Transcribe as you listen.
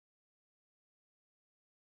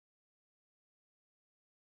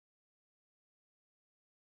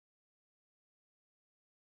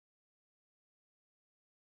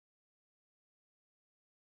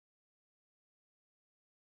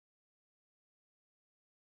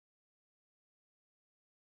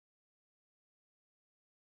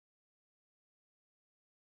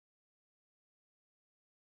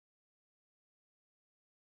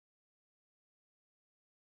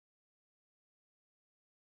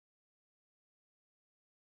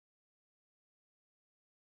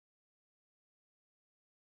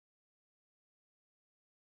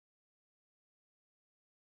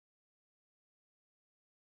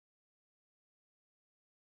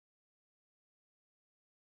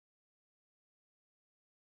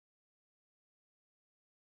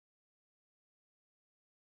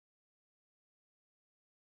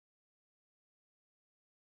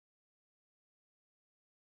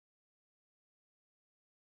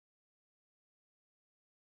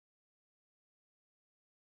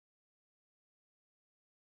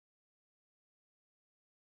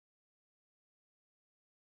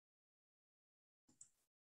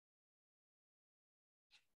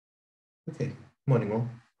Okay, morning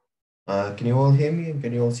all. Can you all hear me and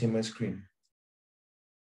can you all see my screen?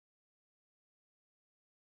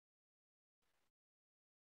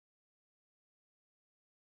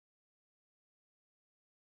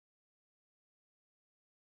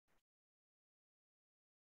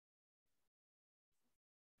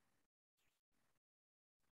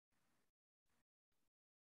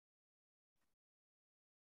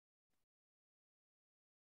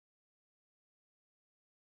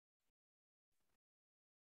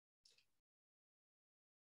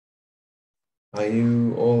 Are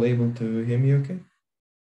you all able to hear me okay?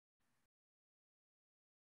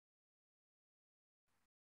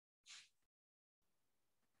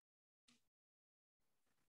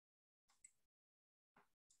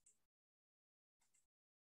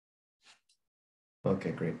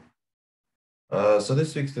 Okay, great. So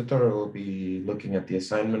this week's tutorial will be looking at the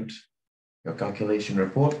assignment, your calculation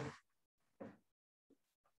report.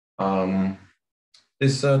 Um,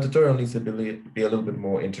 this tutorial needs to be a little bit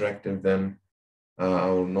more interactive than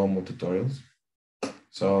our normal tutorials.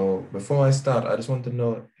 So before I start, I just want to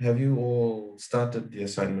know, have you all started the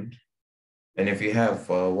assignment? And if you have,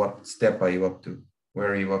 what step are you up to?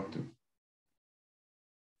 Where are you up to?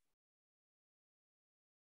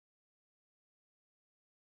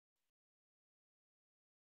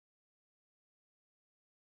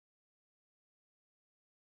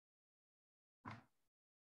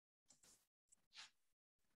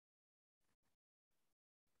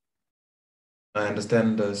 I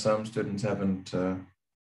understand some students haven't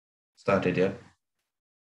started yet.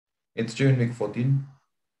 It's June week 14,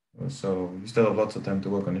 so you still have lots of time to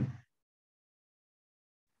work on it.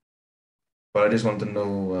 But I just want to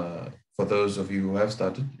know, for those of you who have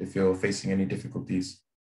started, if you're facing any difficulties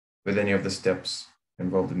with any of the steps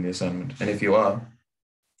involved in the assignment. And if you are,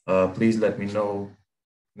 please let me know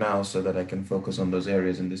now so that I can focus on those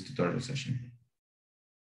areas in this tutorial session.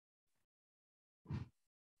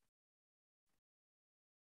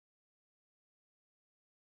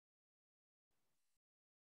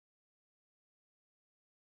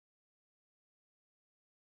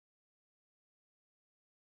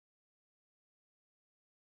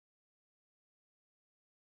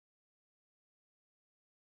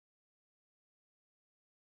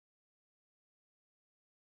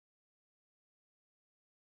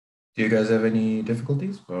 Do you guys have any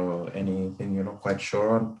difficulties or anything you're not quite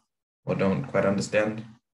sure on or don't quite understand?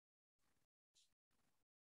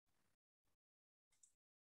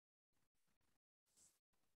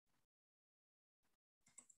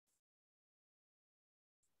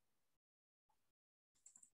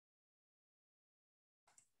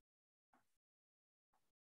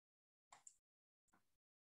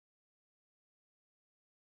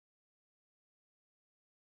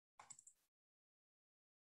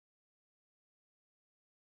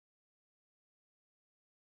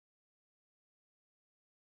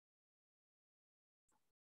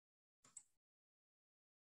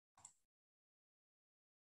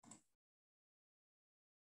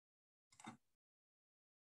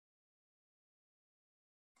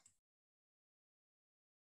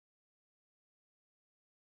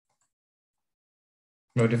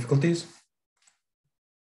 No difficulties?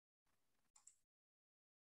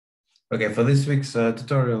 Okay, for this week's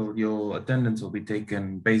tutorial, your attendance will be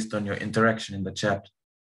taken based on your interaction in the chat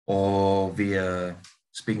or via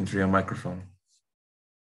speaking through your microphone.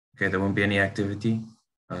 Okay, there won't be any activity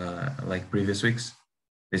like previous weeks.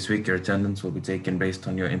 This week, your attendance will be taken based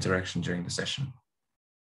on your interaction during the session.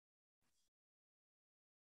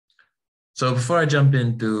 So before I jump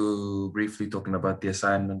into briefly talking about the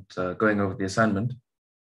assignment, going over the assignment,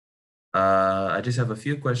 I just have a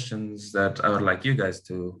few questions that I would like you guys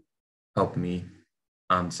to help me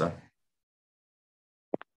answer.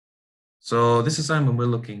 So this assignment, we're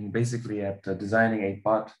looking basically at designing a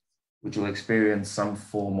part which will experience some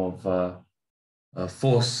form of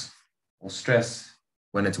force or stress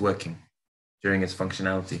when it's working during its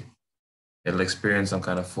functionality. It'll experience some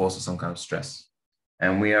kind of force or some kind of stress.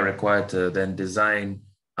 And we are required to then design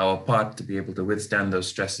our part to be able to withstand those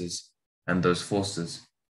stresses and those forces.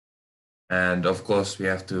 And of course, we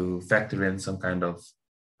have to factor in some kind of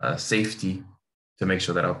safety to make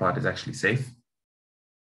sure that our part is actually safe,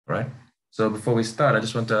 right? So before we start, I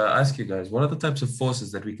just want to ask you guys, what are the types of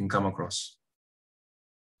forces that we can come across?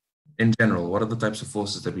 In general, what are the types of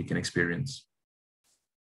forces that we can experience?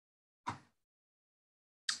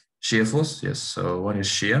 Shear force, yes. So one is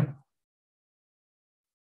shear.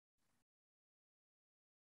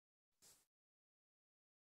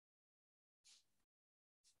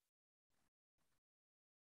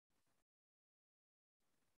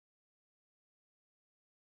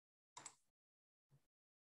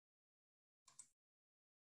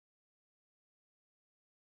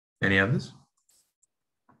 Any others?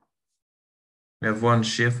 We have one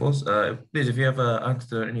shear force. Please, if you have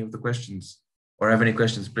answered any of the questions or have any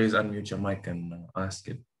questions, please unmute your mic and ask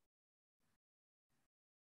it.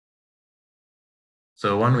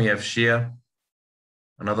 So one, we have shear.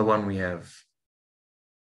 Another one, we have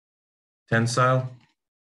tensile.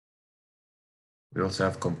 We also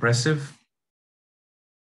have compressive.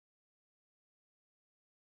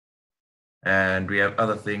 And we have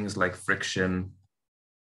other things like friction,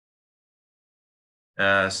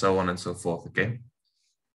 so on and so forth, okay?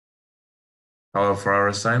 However, for our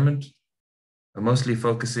assignment, we're mostly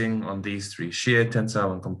focusing on these three: shear,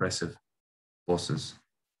 tensile, and compressive forces.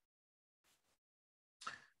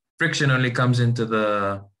 Friction only comes into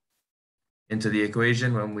the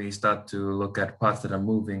equation when we start to look at parts that are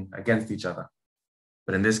moving against each other.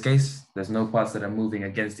 But in this case, there's no parts that are moving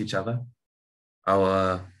against each other.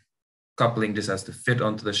 Our coupling just has to fit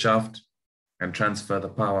onto the shaft and transfer the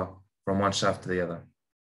power from one shaft to the other.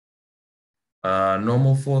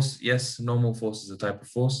 Normal force, yes, normal force is a type of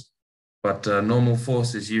force, but normal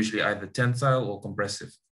force is usually either tensile or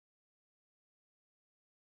compressive.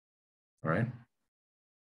 All right.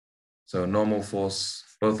 So normal force,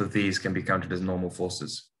 both of these can be counted as normal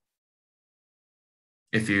forces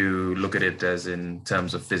if you look at it as in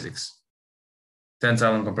terms of physics.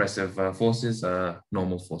 Tensile and compressive forces are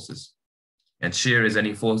normal forces. And shear is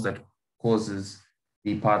any force that causes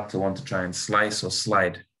the part to want to try and slice or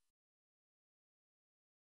slide.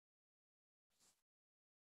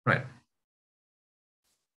 Right.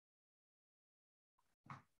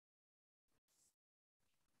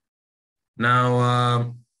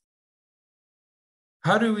 Now,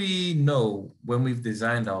 how do we know when we've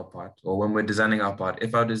designed our part or when we're designing our part,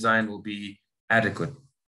 if our design will be adequate,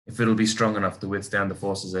 if it'll be strong enough to withstand the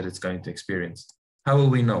forces that it's going to experience? How will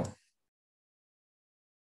we know?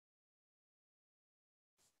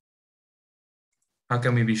 How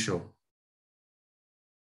can we be sure?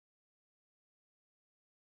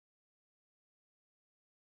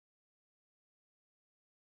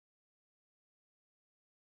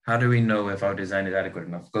 How do we know if our design is adequate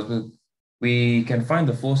enough? Because we can find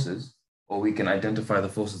the forces, or we can identify the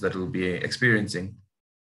forces that we'll be experiencing.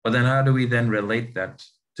 But then how do we then relate that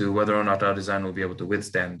to whether or not our design will be able to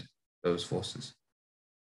withstand those forces?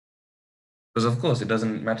 Because of course, it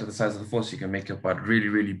doesn't matter the size of the force. You can make your part really,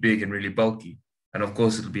 really big and really bulky. And of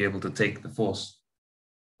course, it'll be able to take the force.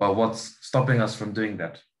 But what's stopping us from doing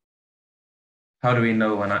that? How do we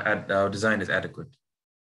know when our design is adequate?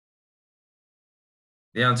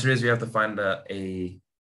 The answer is we have to find a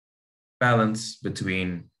balance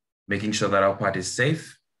between making sure that our part is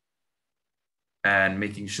safe and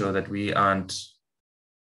making sure that we aren't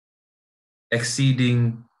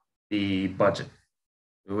exceeding the budget.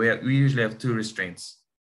 We usually have two restraints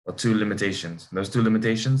or two limitations. Those two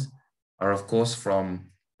limitations are, of course,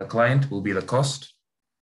 from the client will be the cost,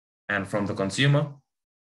 and from the consumer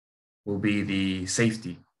will be the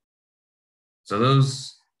safety. So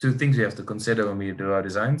those two things we have to consider when we do our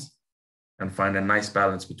designs and find a nice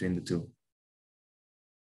balance between the two.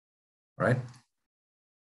 Right?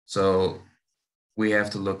 So we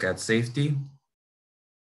have to look at safety.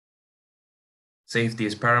 Safety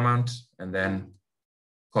is paramount, and then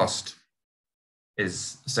cost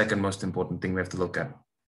is the second most important thing we have to look at.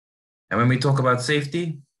 And when we talk about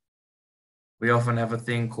safety, we often have a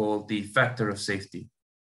thing called the factor of safety.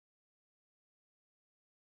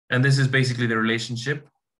 And this is basically the relationship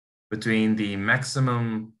between the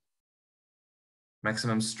maximum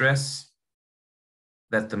stress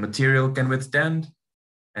that the material can withstand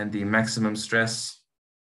and the maximum stress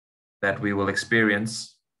that we will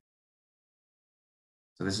experience.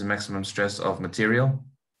 So this is maximum stress of material,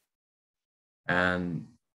 and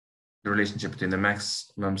the relationship between the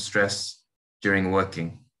maximum stress during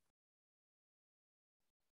working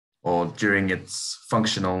or during its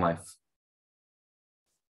functional life.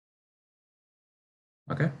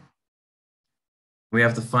 Okay? We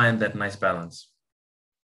have to find that nice balance.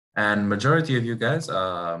 And majority of you guys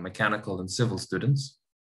are mechanical and civil students.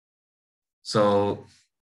 So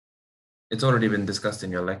it's already been discussed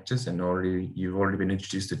in your lectures, and you've already been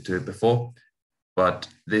introduced to it before. But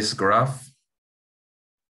this graph,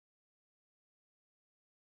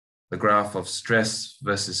 the graph of stress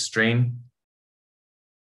versus strain,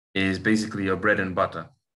 is basically your bread and butter,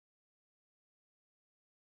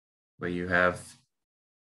 where you have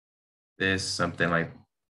this, something like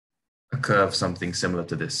a curve, something similar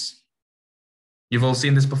to this. You've all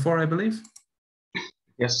seen this before, I believe?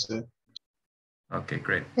 Yes, sir. Okay,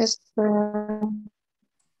 great. Yes, sir.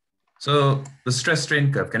 So the stress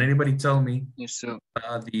strain curve, can anybody tell me Yes, sir.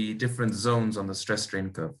 the different zones on the stress strain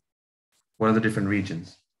curve? What are the different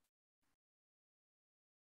regions?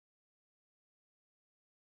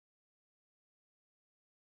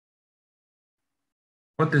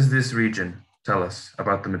 what does this region tell us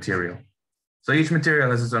about the material? So each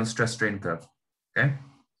material has its own stress strain curve, okay?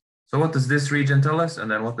 So what does this region tell us?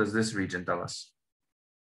 And then what does this region tell us?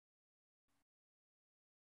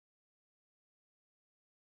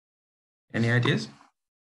 Any ideas?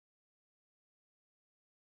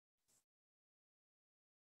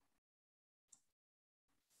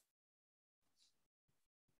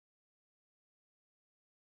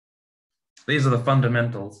 These are the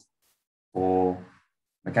fundamentals for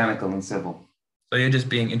mechanical and civil. So you're just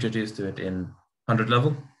being introduced to it in 100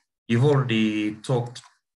 level. You've already talked,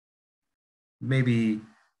 maybe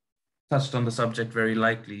touched on the subject very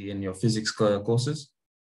lightly in your physics courses,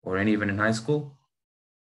 or even in high school.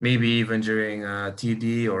 Maybe even during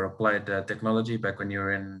TD or applied technology back when you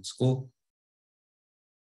were in school.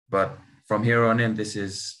 But from here on in, this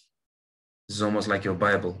is almost like your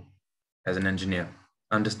Bible as an engineer,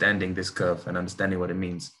 understanding this curve and understanding what it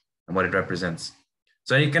means and what it represents.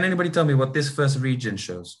 So can anybody tell me what this first region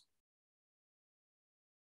shows?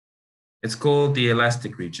 It's called the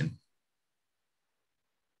elastic region.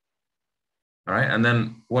 All right, and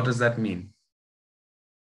then what does that mean?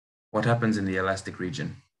 What happens in the elastic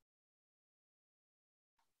region?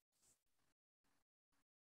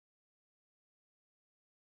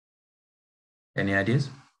 Any ideas?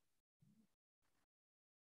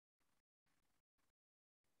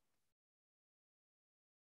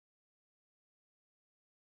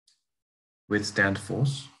 Withstand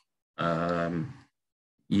force.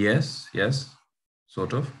 Yes,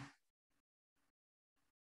 sort of.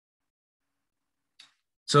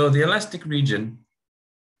 So the elastic region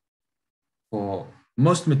for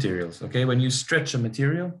most materials, okay, when you stretch a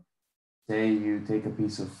material, say you take a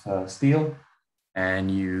piece of steel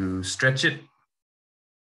and you stretch it.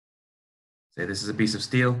 Say this is a piece of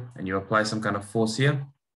steel and you apply some kind of force here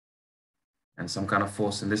and some kind of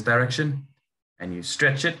force in this direction and you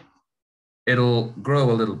stretch it, it'll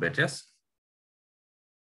grow a little bit, yes?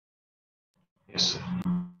 Yes, sir.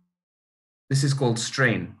 This is called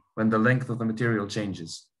strain when the length of the material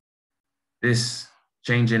changes. This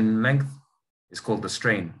change in length is called the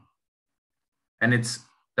strain. And it's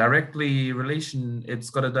got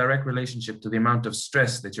a direct relationship to the amount of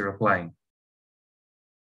stress that you're applying.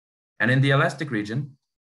 And in the elastic region,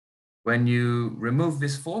 when you remove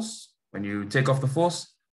this force, when you take off the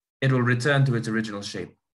force, it will return to its original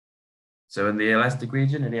shape. So in the elastic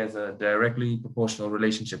region, it has a directly proportional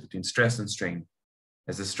relationship between stress and strain.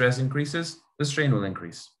 As the stress increases, the strain will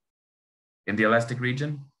increase. In the elastic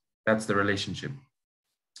region, that's the relationship.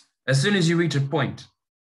 As soon as you reach a point,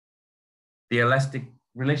 the elastic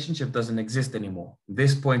relationship doesn't exist anymore.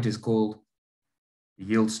 This point is called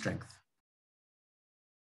yield strength.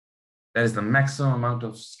 That is the maximum amount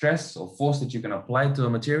of stress or force that you can apply to a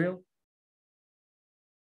material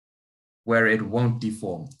where it won't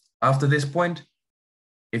deform. After this point,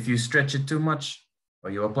 if you stretch it too much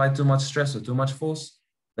or you apply too much stress or too much force,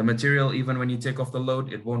 the material, even when you take off the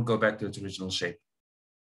load, it won't go back to its original shape.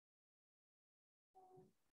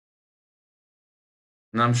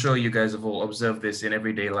 And I'm sure you guys have all observed this in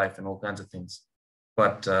everyday life and all kinds of things.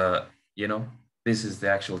 But, this is the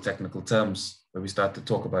actual technical terms where we start to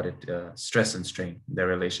talk about it, stress and strain, their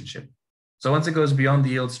relationship. So once it goes beyond the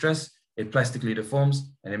yield stress, it plastically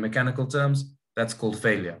deforms. And in mechanical terms, that's called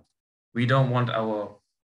failure. We don't want our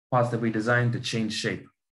parts that we design to change shape,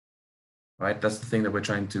 right? That's the thing that we're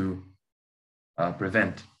trying to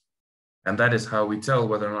prevent. And that is how we tell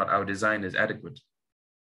whether or not our design is adequate.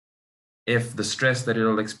 If the stress that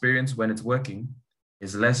it'll experience when it's working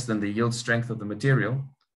is less than the yield strength of the material,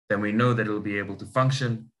 then we know that it'll be able to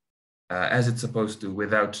function as it's supposed to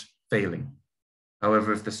without failing.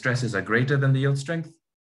 However, if the stresses are greater than the yield strength,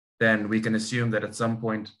 then we can assume that at some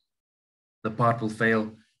point the part will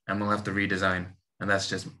fail and we'll have to redesign. And that's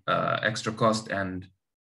just extra cost and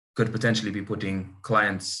could potentially be putting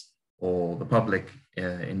clients or the public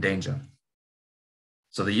in danger.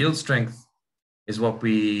 So the yield strength is what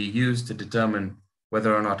we use to determine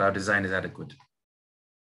whether or not our design is adequate.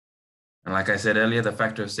 And like I said earlier, the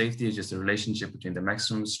factor of safety is just a relationship between the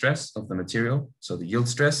maximum stress of the material, so the yield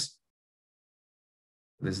stress.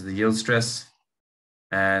 This is the yield stress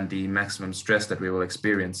and the maximum stress that we will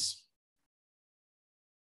experience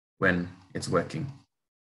when it's working.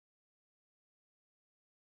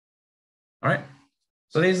 All right,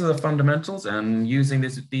 so these are the fundamentals, and using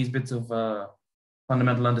these bits of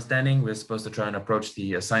fundamental understanding, we're supposed to try and approach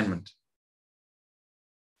the assignment.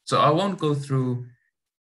 So I won't go through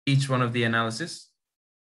each one of the analysis.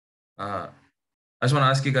 I just want to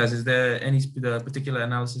ask you guys, is there any particular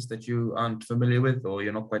analysis that you aren't familiar with or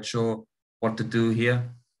you're not quite sure what to do here?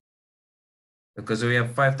 Because we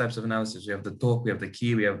have 5 types of analysis. We have the torque, we have the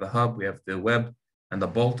key, we have the hub, we have the web, and the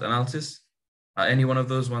bolt analysis. Any one of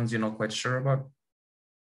those ones you're not quite sure about?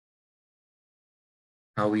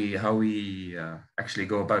 How we actually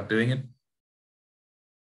go about doing it?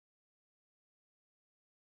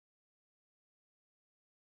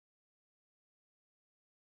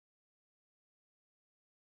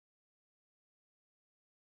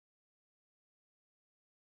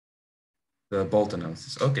 The bolt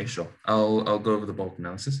analysis. Okay, sure. I'll go over the bolt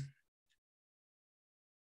analysis.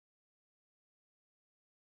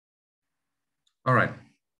 All right.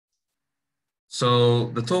 So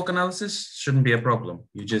the torque analysis shouldn't be a problem.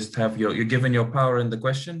 You just have you're given your power in the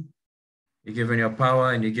question, you're given your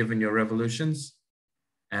power and you're given your revolutions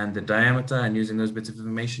and the diameter, and using those bits of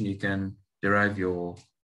information, you can derive your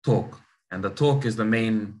torque. And the torque is the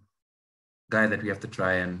main guy that we have to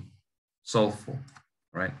try and solve for,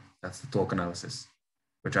 right? That's the torque analysis.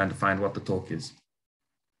 We're trying to find what the torque is.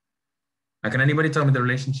 Now, can anybody tell me the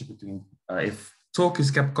relationship between, if torque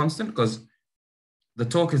is kept constant, because the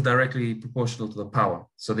torque is directly proportional to the power.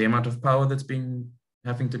 So the amount of power that's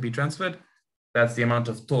having to be transferred, that's the amount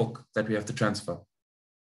of torque that we have to transfer.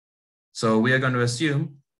 So we are going to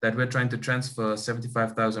assume that we're trying to transfer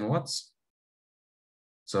 75,000 watts.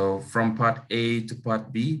 So from part A to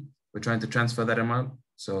part B, we're trying to transfer that amount.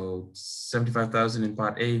 So 75,000 in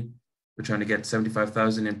part A, we're trying to get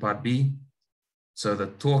 75,000 in part B. So the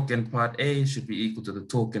torque in part A should be equal to the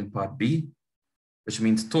torque in part B, which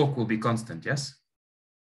means torque will be constant, yes?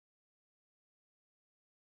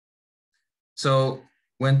 So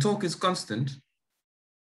when torque is constant,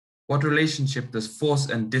 what relationship does force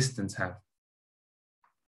and distance have?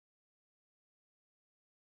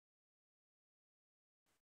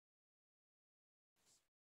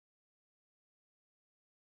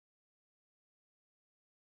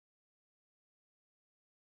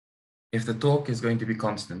 If the torque is going to be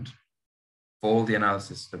constant for all the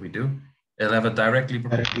analysis that we do, it'll have a directly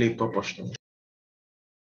proportional.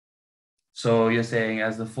 So you're saying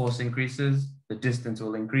as the force increases, the distance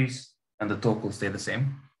will increase and the torque will stay the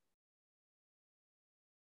same?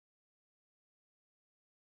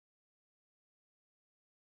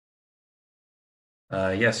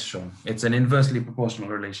 Yes, Sean. It's an inversely proportional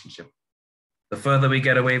relationship. The further we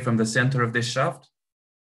get away from the center of this shaft,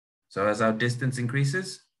 so as our distance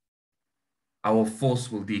increases, our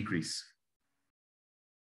force will decrease.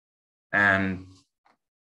 And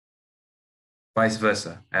vice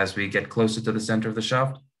versa. As we get closer to the center of the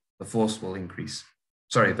shaft, the force will increase.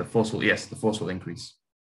 Sorry, the force will increase.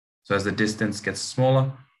 So as the distance gets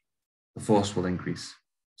smaller, the force will increase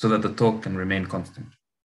so that the torque can remain constant.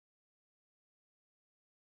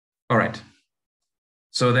 All right.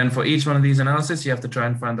 So then for each one of these analyses, you have to try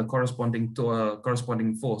and find the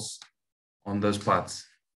corresponding force on those parts.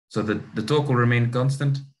 So the torque will remain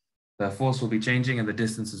constant, the force will be changing, and the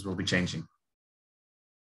distances will be changing.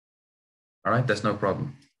 All right, that's no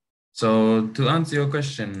problem. So to answer your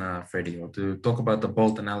question, Freddie, or to talk about the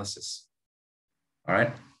bolt analysis. All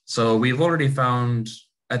right, so we've already found,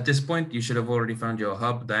 at this point, you should have already found your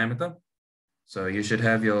hub diameter. So you should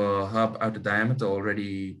have your hub outer diameter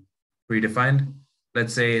already predefined.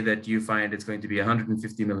 Let's say that you find it's going to be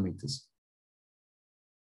 150 millimeters.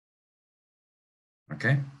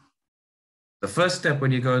 Okay. The first step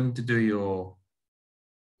when you're going to do your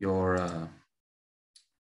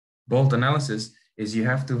bolt analysis is you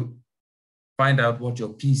have to find out what your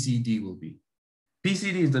PCD will be.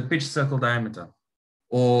 PCD is the pitch circle diameter,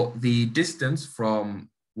 or the distance from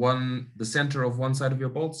the center of one side of your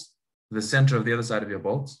bolts to the center of the other side of your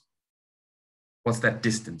bolts. What's that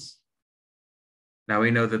distance? Now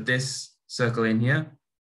we know that this circle in here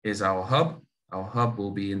is our hub. Our hub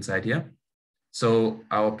will be inside here. So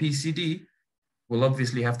our PCD will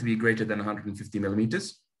obviously have to be greater than 150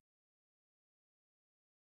 millimeters.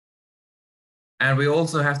 And we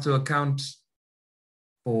also have to account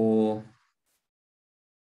for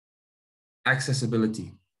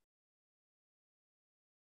accessibility.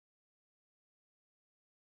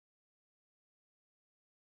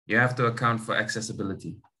 You have to account for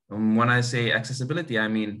accessibility. And when I say accessibility, I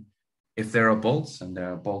mean, if there are bolts and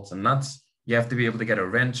there are bolts and nuts, you have to be able to get a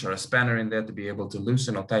wrench or a spanner in there to be able to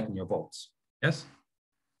loosen or tighten your bolts. Yes?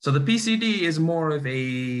 So the PCD is more of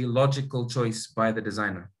a logical choice by the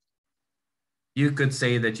designer. You could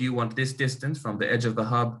say that you want this distance from the edge of the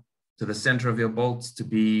hub to the center of your bolts to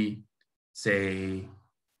be, say,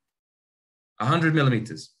 100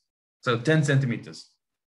 millimeters. So 10 centimeters.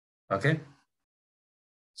 Okay?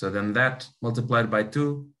 So then that multiplied by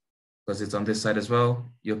 2, because it's on this side as well,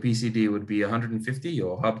 your PCD would be 150,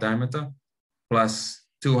 your hub diameter, plus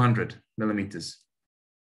 200 millimeters.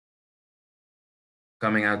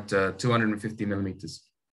 coming out 250 millimeters.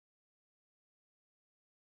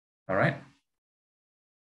 All right.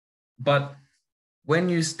 But when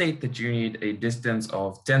you state that you need a distance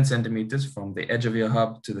of 10 centimeters from the edge of your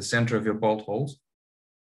hub to the center of your bolt holes,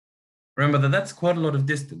 remember that that's quite a lot of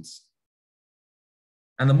distance.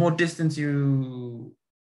 And the more distance you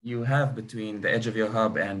have between the edge of your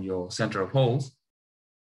hub and your center of holes,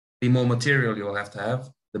 the more material you'll have to have,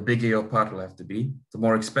 the bigger your part will have to be, the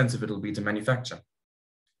more expensive it'll be to manufacture.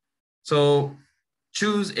 So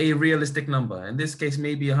choose a realistic number. In this case,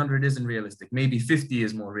 maybe 100 isn't realistic. Maybe 50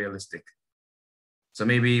 is more realistic. So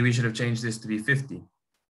maybe we should have changed this to be 50.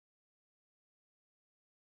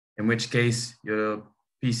 In which case your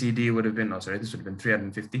PCD would have been, this would have been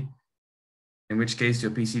 350. In which case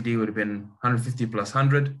your PCD would have been 150 plus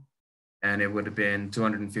 100, and it would have been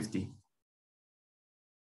 250.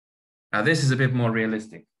 Now this is a bit more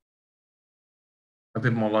realistic, a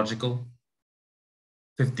bit more logical.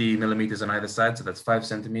 50 millimeters on either side, so that's 5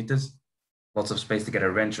 centimeters. Lots of space to get a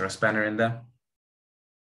wrench or a spanner in there.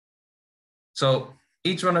 So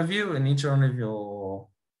each one of you and each one of your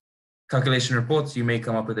calculation reports, you may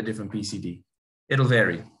come up with a different PCD. It'll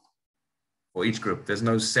vary for each group. There's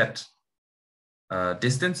no set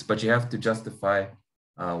distance, but you have to justify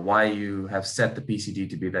why you have set the PCD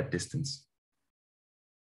to be that distance.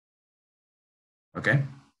 Okay?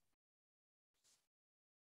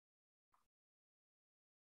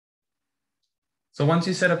 So once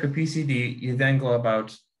you set up your PCD, you then go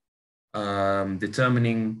about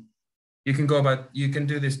determining, you can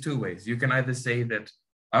do this two ways. You can either say that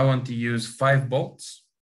I want to use 5 bolts,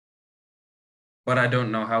 but I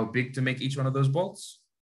don't know how big to make each one of those bolts.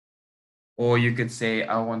 Or you could say,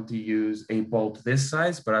 I want to use a bolt this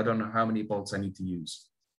size, but I don't know how many bolts I need to use.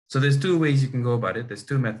 So there's two ways you can go about it. There's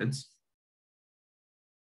two methods.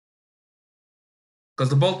 Because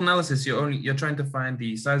the bolt analysis, you're trying to find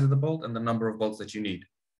the size of the bolt and the number of bolts that you need.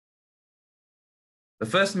 The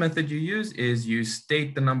first method you use is you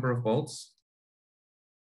state the number of bolts.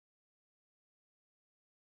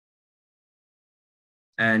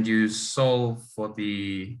 And you solve for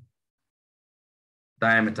the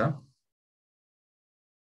diameter.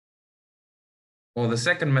 Or the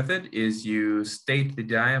second method is you state the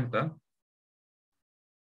diameter,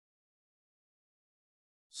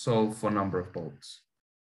 solve for number of bolts.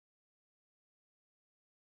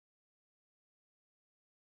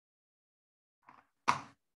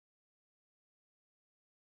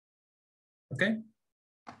 Okay?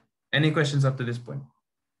 Any questions up to this point?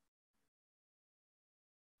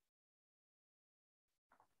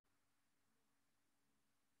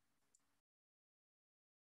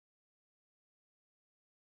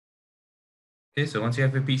 Okay, so once you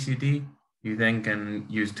have a PCD, you then can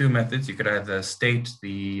use two methods. You could either state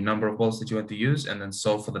the number of bolts that you want to use and then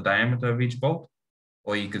solve for the diameter of each bolt,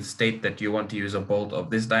 or you could state that you want to use a bolt of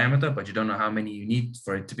this diameter, but you don't know how many you need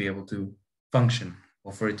for it to be able to function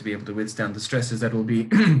or for it to be able to withstand the stresses that will be,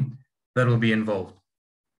 that will be involved.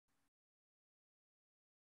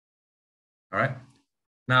 All right.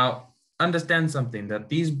 Now, understand something, that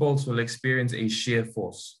these bolts will experience a shear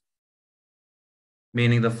force,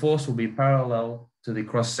 meaning the force will be parallel to the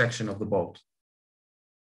cross-section of the bolt.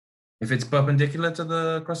 If it's perpendicular to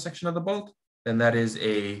the cross-section of the bolt, then that is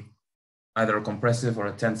either a compressive or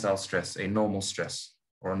a tensile stress, a normal stress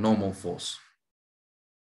or a normal force.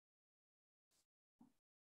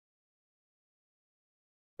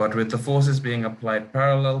 But with the forces being applied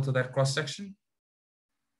parallel to that cross-section,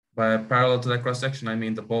 by parallel to that cross-section, I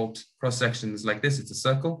mean the bolt cross-section is like this, it's a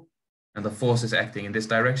circle, and the force is acting in this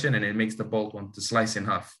direction, and it makes the bolt want to slice in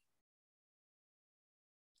half.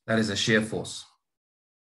 That is a shear force.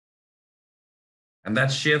 And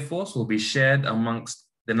that shear force will be shared amongst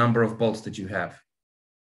the number of bolts that you have.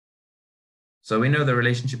 So we know the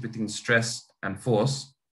relationship between stress and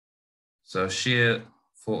force. So shear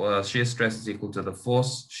stress is equal to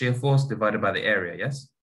the shear force divided by the area, yes?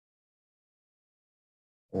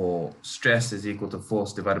 Or stress is equal to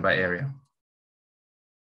force divided by area.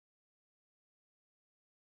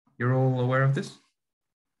 You're all aware of this?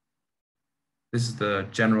 This is the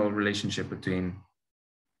general relationship between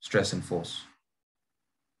stress and force.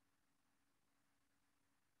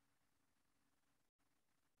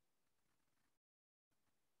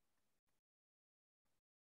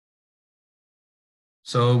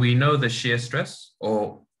 So we know the shear stress,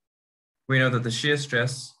 or we know that the shear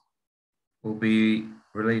stress will be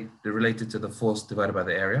related to the force divided by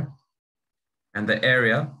the area. And the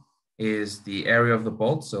area is the area of the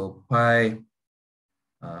bolt, so pi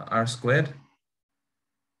r squared,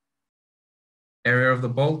 area of the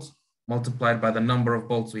bolt multiplied by the number of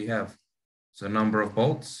bolts we have. So number of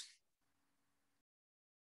bolts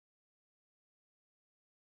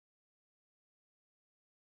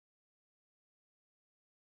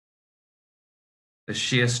the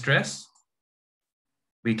shear stress,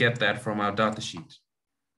 we get that from our data sheet.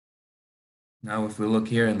 Now, if we look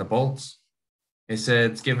here in the bolts, it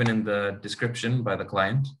says it's given in the description by the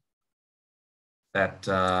client that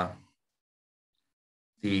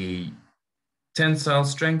the tensile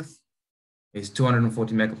strength is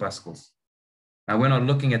 240 megapascals. Now, we're not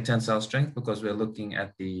looking at tensile strength because we're looking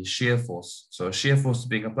at the shear force. So shear force is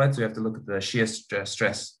being applied, so we have to look at the shear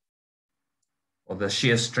stress or the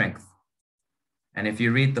shear strength. And if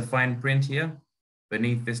you read the fine print here,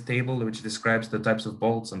 beneath this table, which describes the types of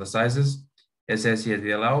bolts and the sizes, it says here,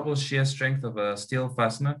 the allowable shear strength of a steel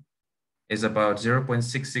fastener is about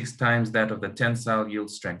 0.66 times that of the tensile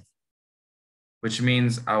yield strength, which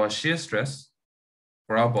means our shear stress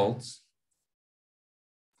for our bolts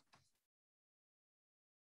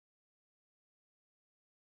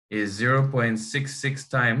is 0.66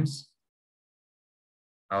 times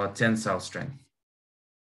our tensile strength.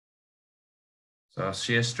 So our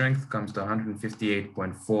shear strength comes to 158.4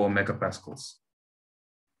 megapascals,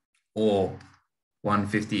 or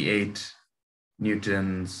 158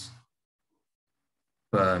 newtons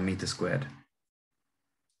per meter squared.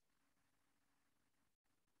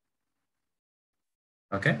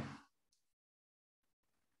 Okay.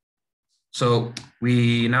 So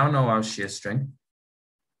we now know our shear strength.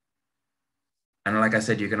 And like I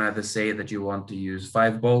said, you can either say that you want to use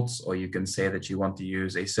 5 bolts, or you can say that you want to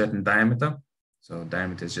use a certain diameter. So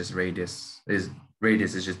diameter is just radius is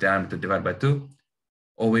just diameter divided by 2.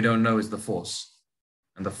 All we don't know is the force.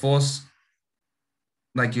 And the force,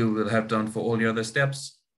 like you will have done for all your other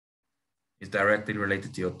steps, is directly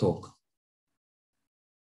related to your torque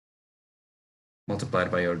multiplied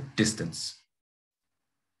by your distance.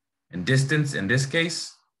 And distance in this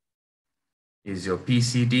case is your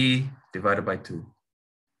PCD divided by 2,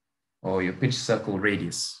 or your pitch circle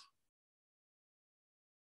radius.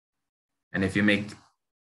 And if you make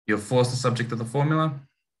your force the subject of the formula,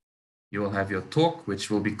 you will have your torque, which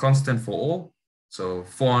will be constant for all. So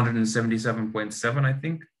 477.7, I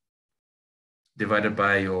think, divided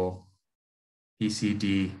by your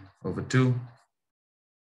PCD over 2.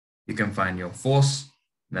 You can find your force.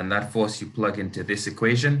 And then that force you plug into this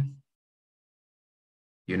equation.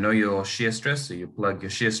 You know your shear stress, so you plug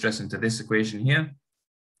your shear stress into this equation here.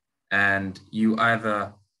 And you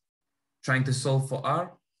either trying to solve for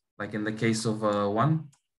R, like in the case of 1,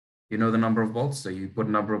 you know the number of bolts. So you put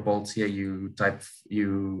number of bolts here, you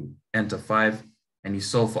enter 5 and you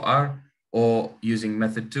solve for R, or using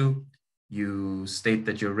method 2, you state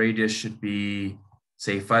that your radius should be,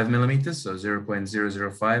 say, 5 millimeters, so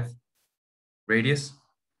 0.005 radius,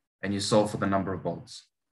 and you solve for the number of bolts.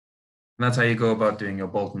 And that's how you go about doing your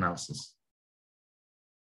bolt analysis.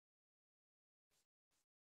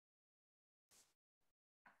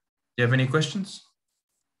 Do you have any questions?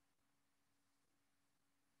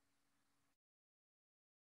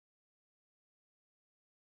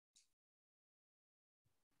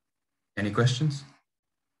 Any questions?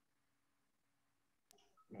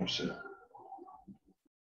 No, sir.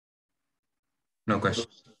 No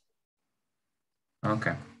questions.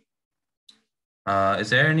 Okay. Is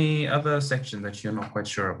there any other section that you're not quite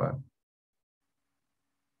sure about?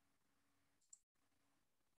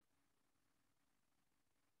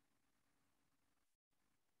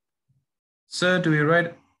 Sir, do we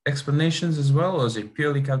write explanations as well, or is it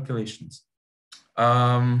purely calculations?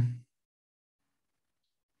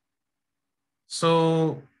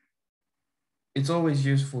 So it's always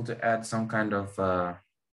useful to add some kind of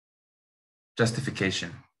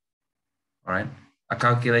justification, all right? A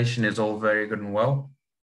calculation is all very good and well,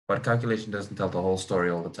 but calculation doesn't tell the whole story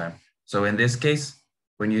all the time. So in this case,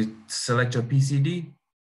 when you select your PCD,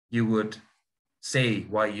 you would say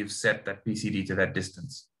why you've set that PCD to that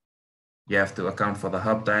distance. You have to account for the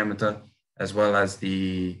hub diameter, as well as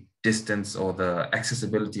the distance or the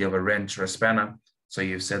accessibility of a wrench or a spanner. So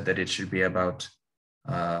you've said that it should be about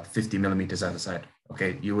 50 millimeters either side.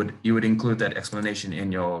 Okay, you would include that explanation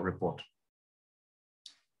in your report.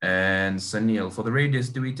 And Sunil, for the radius,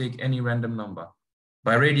 do we take any random number?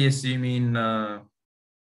 By radius, you mean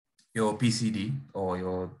your PCD,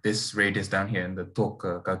 or this radius down here in the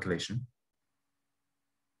torque calculation?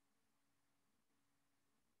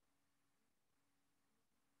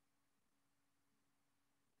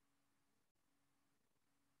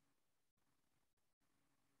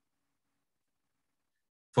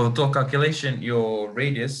 For the torque calculation, your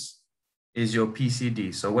radius is your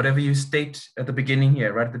PCD. So whatever you state at the beginning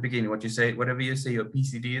here, right at the beginning, whatever you say your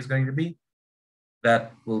PCD is going to be,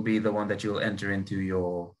 that will be the one that you'll enter into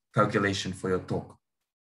your calculation for your torque.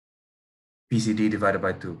 PCD divided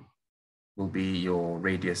by 2 will be your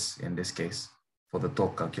radius in this case for the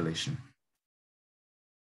torque calculation.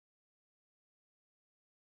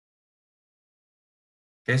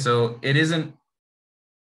 Okay, so it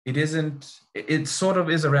sort of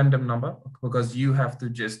is a random number because you have to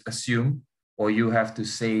just assume, or you have to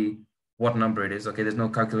say what number it is. Okay, there's no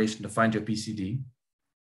calculation to find your PCD,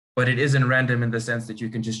 but it isn't random in the sense that you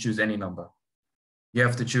can just choose any number. You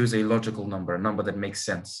have to choose a logical number, a number that makes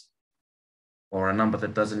sense, or a number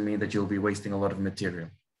that doesn't mean that you'll be wasting a lot of material.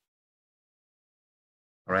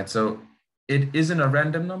 All right, so it isn't a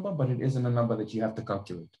random number, but it isn't a number that you have to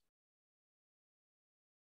calculate.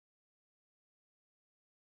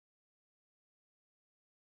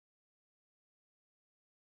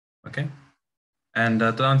 Okay, and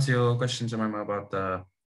to answer your question, Jemima, about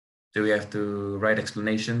do we have to write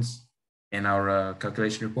explanations in our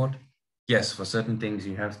calculation report? Yes, for certain things,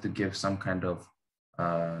 you have to give some kind of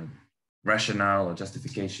rationale or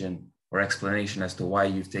justification or explanation as to why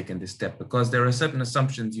you've taken this step, because there are certain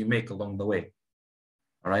assumptions you make along the way.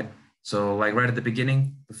 All right. So like right at the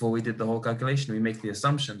beginning, before we did the whole calculation, we make the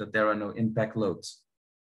assumption that there are no impact loads,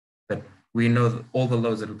 that we know that all the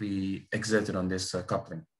loads that will be exerted on this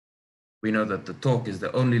coupling. We know that the torque is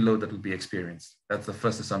the only load that will be experienced. That's the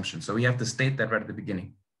first assumption. So we have to state that right at the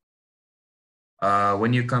beginning.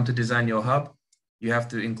 When you come to design your hub, you have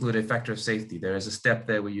to include a factor of safety. There is a step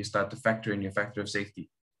there where you start to factor in your factor of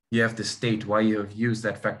safety. You have to state why you have used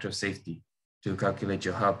that factor of safety to calculate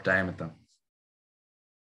your hub diameter.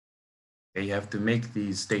 Okay, you have to make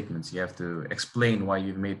these statements. You have to explain why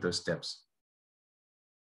you've made those steps.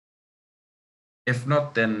 If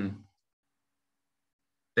not, then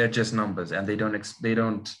they're just numbers and they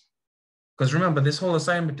don't, because remember, this whole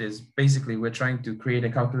assignment is basically we're trying to create a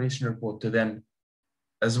calculation report to then,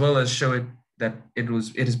 as well as show it that it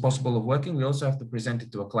is possible of working, we also have to present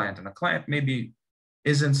it to a client, and a client maybe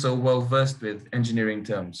isn't so well versed with engineering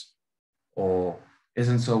terms or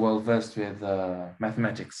isn't so well versed with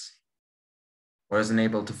mathematics, or isn't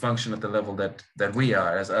able to function at the level that we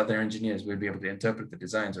are as other engineers. We'll be able to interpret the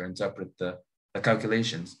designs or interpret the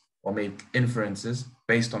calculations or make inferences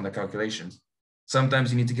based on the calculations.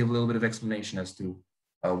 Sometimes you need to give a little bit of explanation as to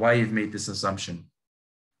why you've made this assumption,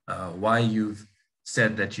 why you've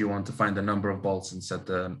said that you want to find the number of bolts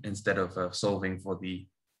instead of solving for the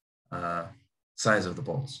size of the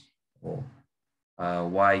bolts, or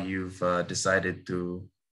why you've decided to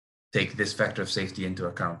take this factor of safety into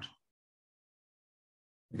account.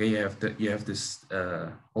 Okay, you have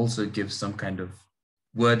to also give some kind of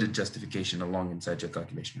worded justification along inside your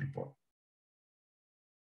calculation report.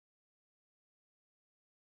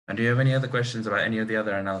 And do you have any other questions about any of the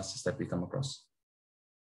other analysis that we come across?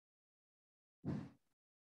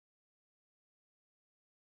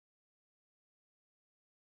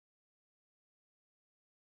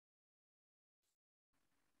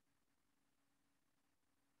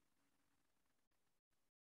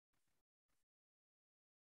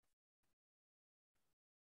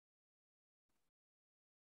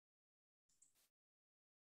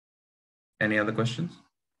 Any other questions?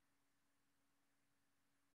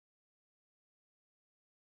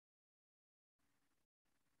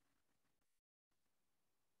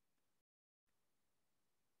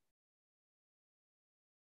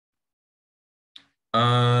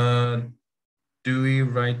 Do we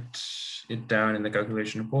write it down in the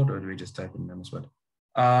calculation report, or do we just type it in MS Word?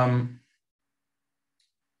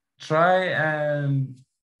 Try and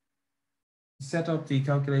set up the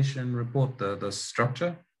calculation report, the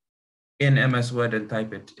structure in MS Word, and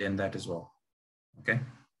type it in that as well. Okay,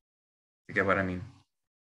 you get what I mean?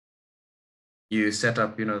 You set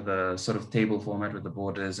up, the sort of table format with the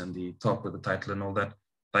borders and the top with the title and all that,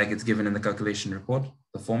 like it's given in the calculation report,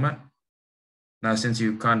 the format. Now, since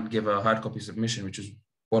you can't give a hard copy submission, which is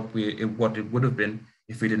what it would have been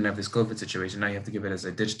if we didn't have this COVID situation, now you have to give it as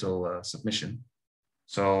a digital submission.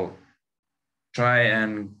 So try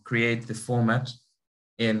and create the format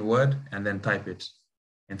in Word and then type it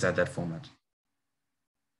inside that format.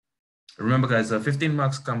 Remember, guys, 15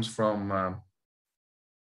 marks comes from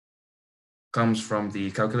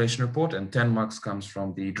the calculation report, and 10 marks comes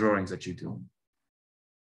from the drawings that you do.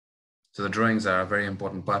 So the drawings are a very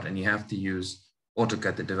important part, and you have to use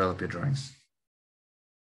AutoCAD to develop your drawings.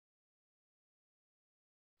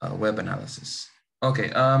 Web analysis. Okay,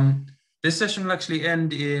 this session will actually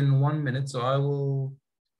end in 1 minute, so I will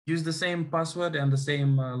use the same password and the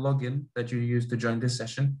same login that you used to join this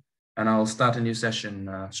session, and I'll start a new session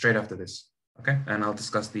straight after this, okay? And I'll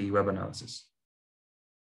discuss the web analysis.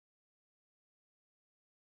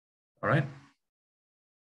 All right?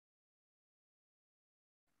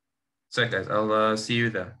 So guys, I'll see you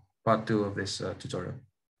there, part 2 of this tutorial.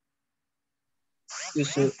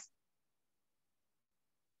 Yes, sir.